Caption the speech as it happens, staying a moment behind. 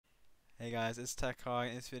Hey guys, it's TechHog.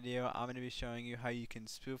 In this video, I'm going to be showing you how you can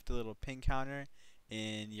spoof the little ping counter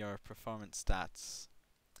in your performance stats.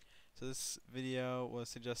 So this video was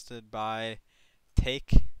suggested by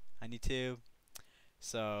Take on YouTube.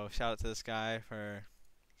 So shout out to this guy for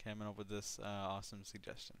coming up with this awesome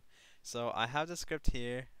suggestion. So I have the script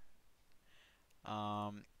here,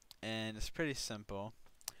 and it's pretty simple.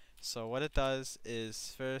 So what it does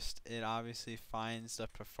is first it obviously finds the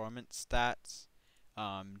performance stats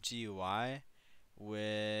GUI,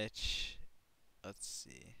 which, let's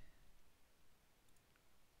see,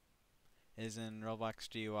 is in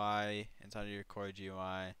RobloxGui inside of your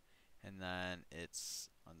CoreGui, and then it's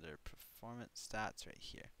under performance stats right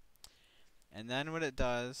here. And then what it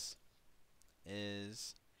does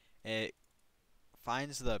is it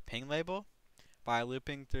finds the ping label by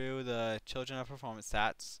looping through the children of performance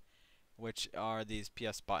stats, which are these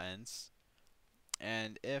PS buttons.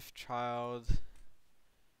 And if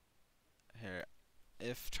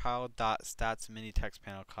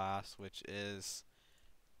Child.StatsMiniTextPanelClass, which is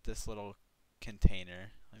this little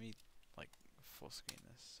container. Let me like full screen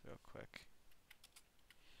this real quick.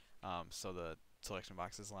 So the selection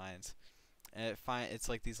box is lines. And it's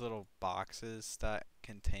like these little boxes that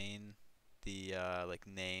contain the like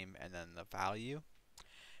name and then the value.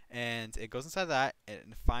 And it goes inside that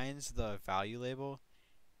and finds the value label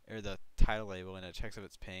or the title label, and it checks if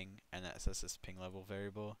it's ping, and that sets this ping label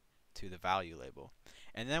variable to the value label.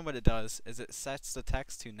 And then what it does is it sets the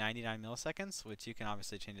text to 99 milliseconds, which you can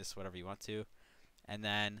obviously change this to whatever you want to. And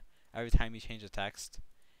then every time you change the text,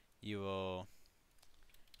 you will,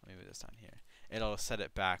 let me move this down here, it'll set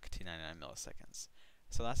it back to 99 milliseconds.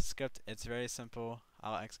 So that's the script. It's very simple.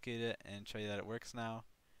 I'll execute it and show you that it works now.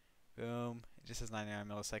 Boom. It just says 99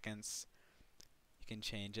 milliseconds. You can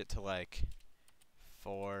change it to like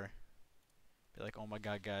 4. Be like, oh my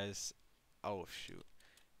god, guys. Oh shoot.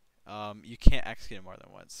 You can't execute it more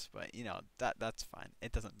than once, but you know that's fine.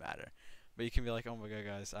 It doesn't matter. But you can be like, oh my god,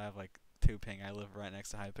 guys, I have like 2 ping. I live right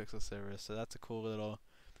next to Hypixel server, so that's a cool little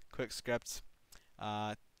quick script.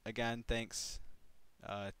 Again, thanks,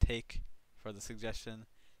 Take, for the suggestion.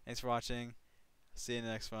 Thanks for watching. See you in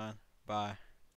the next one. Bye.